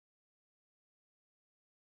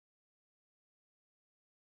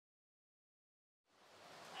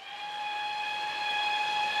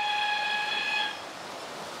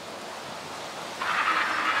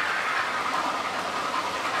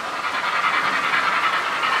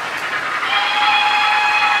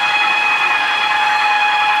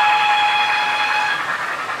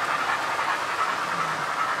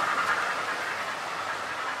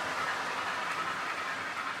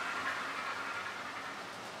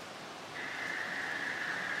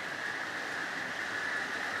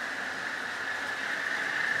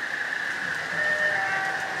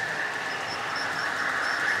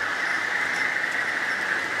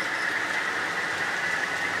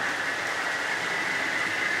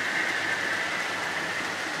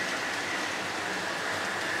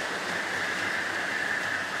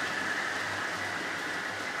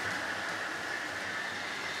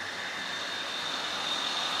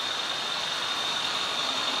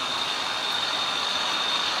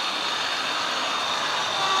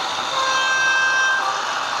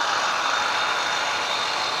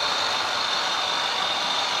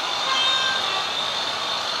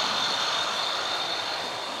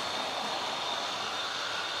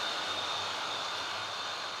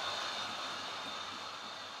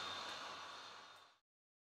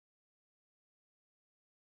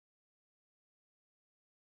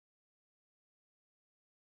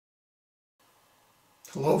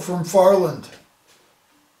Hello from Farland.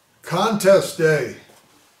 Contest day.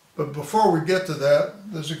 But before we get to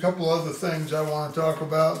that, there's a couple other things I want to talk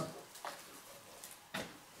about.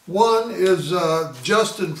 One is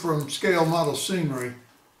Justin from Scale Model Scenery.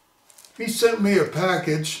 He sent me a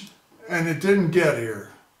package and it didn't get here.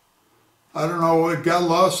 I don't know, it got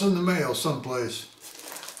lost in the mail someplace.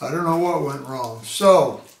 I don't know what went wrong.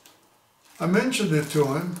 So I mentioned it to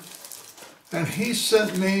him and he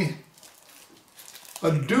sent me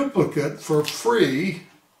a duplicate for free,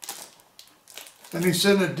 and he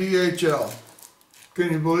sent it DHL.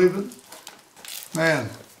 Can you believe it? Man,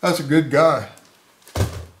 that's a good guy.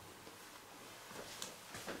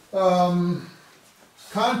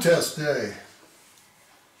 Contest day.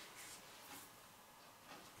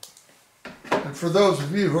 And for those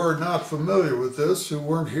of you who are not familiar with this, who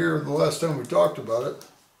weren't here the last time we talked about it,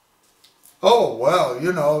 oh, well,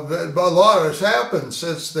 you know, a lot has happened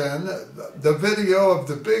since then. The video of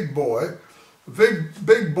the big boy. The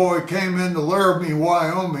big boy came into Laramie,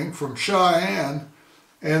 Wyoming from Cheyenne,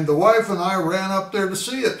 and the wife and I ran up there to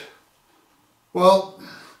see it. Well,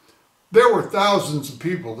 there were thousands of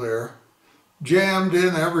people there, jammed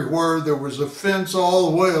in everywhere. There was a fence all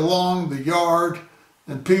the way along the yard,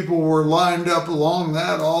 and people were lined up along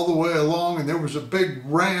that all the way along, and there was a big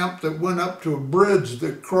ramp that went up to a bridge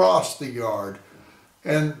that crossed the yard,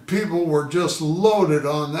 and people were just loaded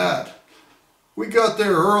on that. We got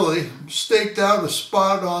there early, staked out a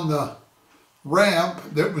spot on the ramp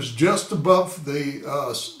that was just above the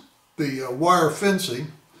wire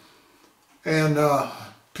fencing, and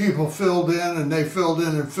people filled in, and they filled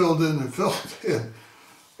in and filled in and filled in,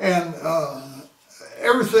 and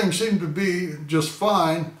everything seemed to be just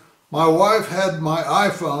fine. My wife had my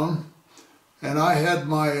iPhone, and I had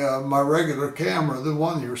my regular camera, the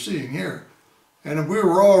one you're seeing here. And we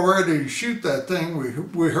were all ready to shoot that thing.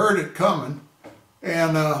 We heard it coming,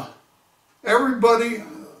 and everybody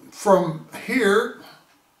from here,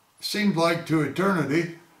 seemed like to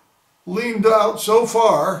eternity, leaned out so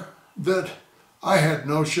far that I had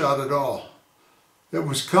no shot at all. It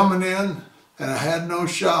was coming in, and I had no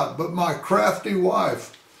shot. But my crafty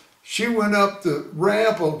wife, she went up the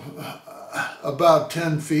ramp of about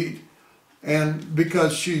 10 feet, and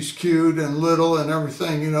because she's cute and little and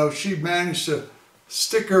everything, you know, she managed to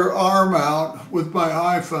stick her arm out with my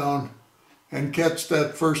iPhone and catch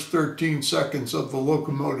that first 13 seconds of the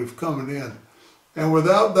locomotive coming in. And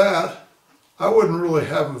without that, I wouldn't really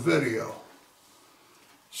have a video.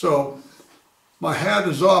 So my hat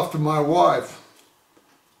is off to my wife.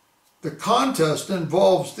 The contest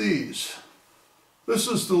involves these. This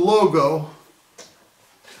is the logo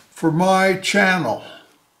for my channel,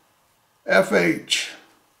 FH.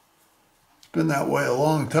 It's been that way a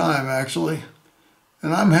long time, actually.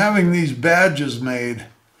 And I'm having these badges made.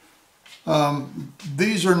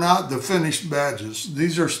 These are not the finished badges.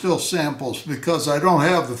 These are still samples because I don't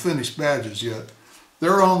have the finished badges yet.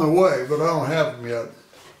 They're on the way, but I don't have them yet.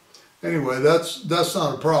 Anyway, that's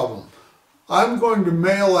not a problem. I'm going to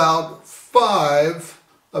mail out 5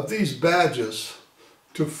 of these badges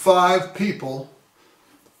to 5 people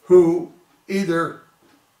who either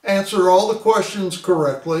answer all the questions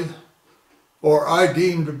correctly or I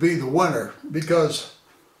deem to be the winner, because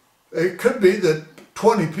it could be that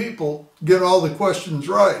 20 people get all the questions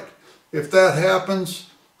right. If that happens,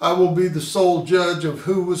 I will be the sole judge of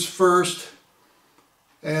who was first,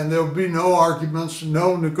 and there will be no arguments,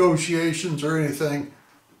 no negotiations or anything.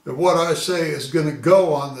 That what I say is going to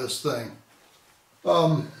go on this thing.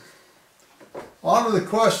 On to the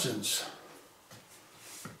questions.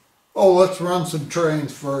 Oh, let's run some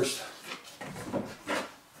trains first.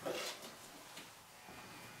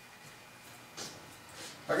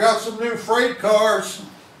 I got some new freight cars.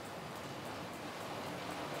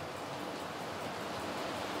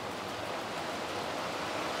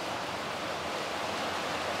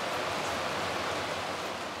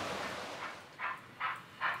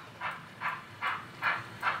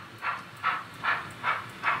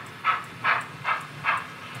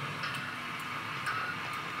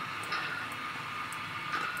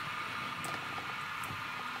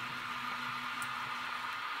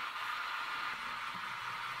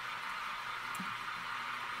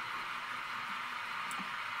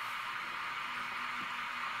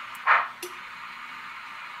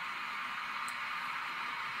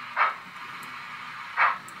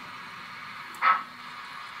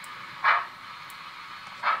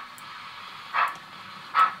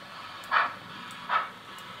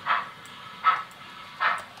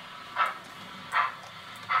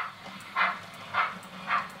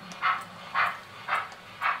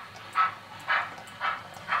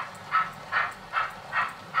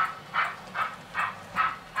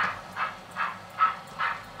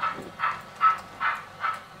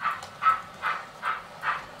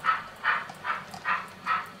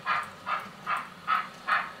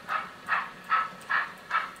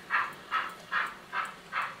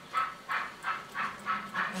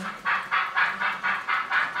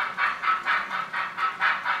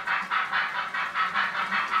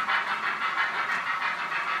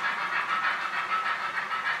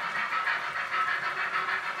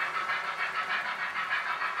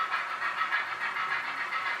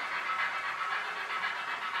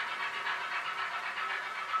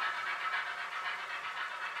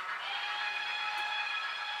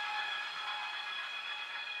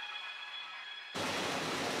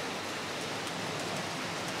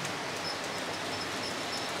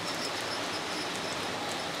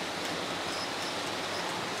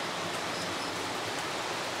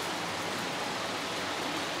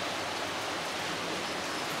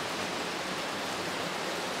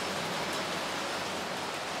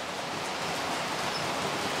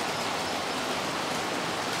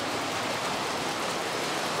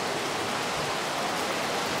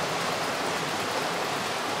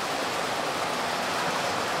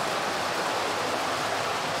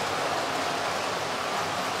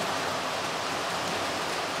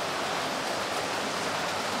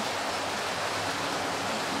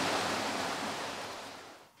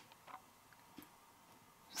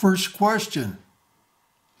 First question.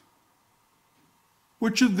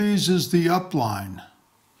 Which of these is the upline?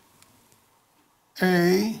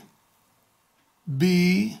 A,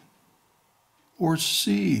 B, or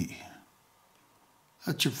C?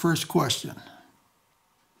 That's your first question.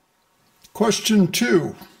 Question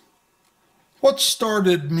 2. What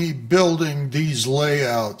started me building these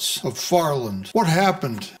layouts of Farland? What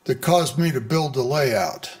happened that caused me to build the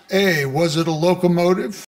layout? A, was it a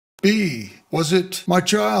locomotive? B, was it my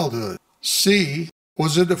childhood? C,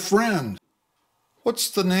 was it a friend?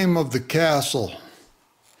 What's the name of the castle?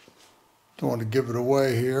 Don't want to give it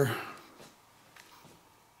away here.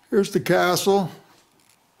 Here's the castle.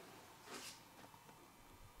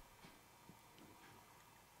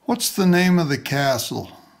 What's the name of the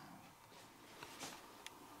castle?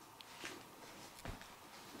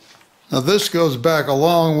 Now this goes back a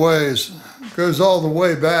long ways. It goes all the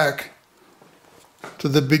way back to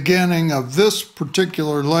the beginning of this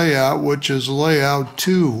particular layout, which is layout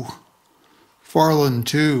 2, Farland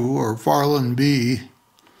 2 or Farland B.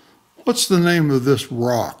 What's the name of this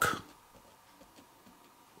rock?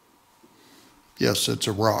 Yes, it's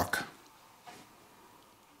a rock.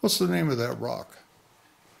 What's the name of that rock?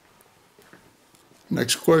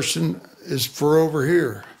 Next question is for over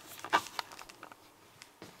here.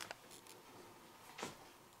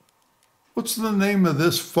 What's the name of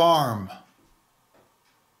this farm?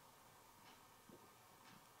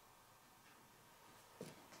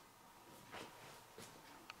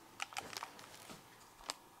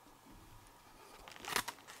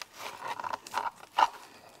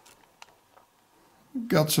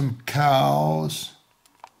 Got some cows,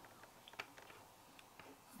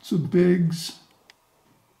 some pigs,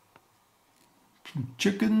 some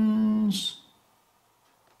chickens.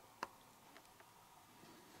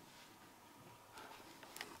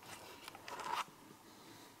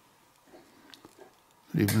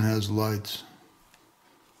 It even has lights.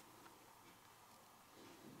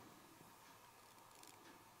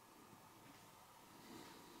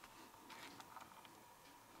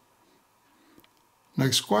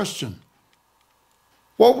 Next question.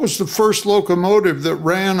 What was the first locomotive that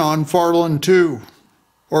ran on Farland 2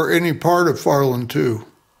 or any part of Farland 2?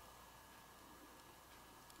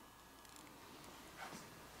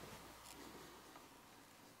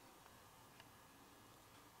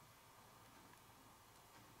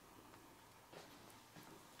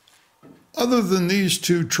 Other than these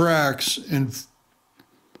 2 tracks in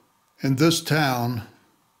this town,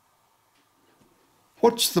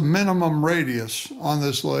 what's the minimum radius on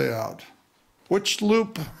this layout? Which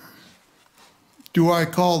loop do I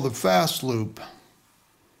call the fast loop?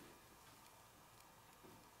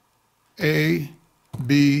 A,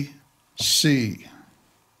 B, C.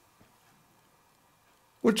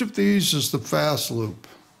 Which of these is the fast loop?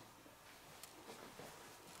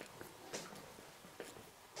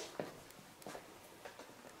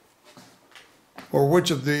 Or which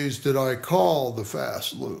of these did I call the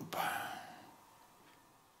fast loop?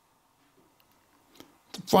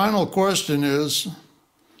 The final question is,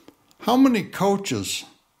 how many coaches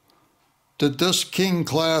did this King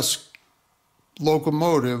class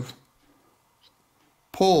locomotive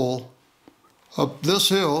pull up this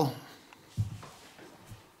hill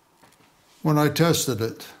when I tested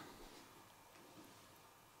it?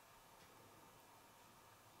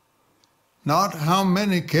 Not how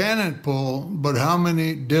many can it pull, but how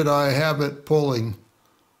many did I have it pulling?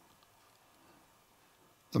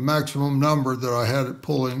 The maximum number that I had it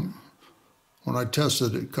pulling when I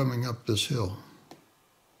tested it coming up this hill.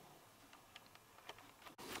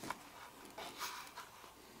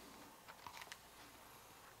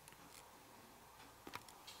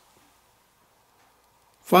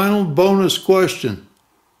 Final bonus question.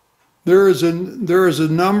 There is a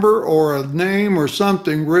number or a name or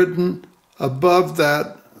something written above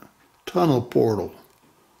that tunnel portal.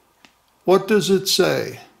 What does it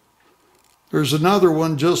say? There's another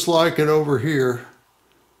one just like it over here,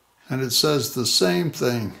 and it says the same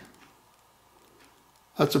thing.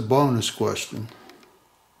 That's a bonus question.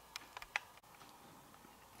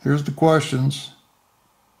 Here's the questions.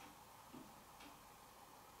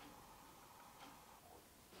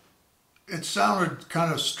 It sounded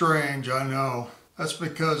kind of strange, I know. That's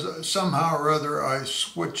because somehow or other I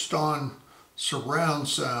switched on surround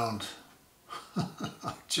sound.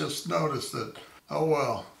 I just noticed it. Oh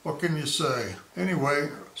well, what can you say? Anyway,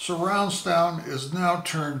 surround sound is now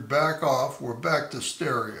turned back off. We're back to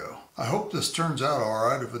stereo. I hope this turns out all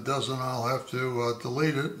right. If it doesn't, I'll have to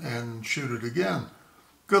delete it and shoot it again.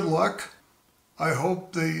 Good luck. I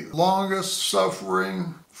hope the longest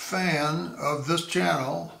suffering fan of this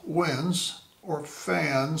channel wins. or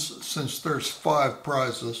fans, since there's 5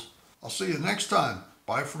 prizes. I'll see you next time.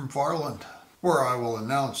 Bye from Farland, where I will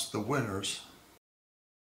announce the winners.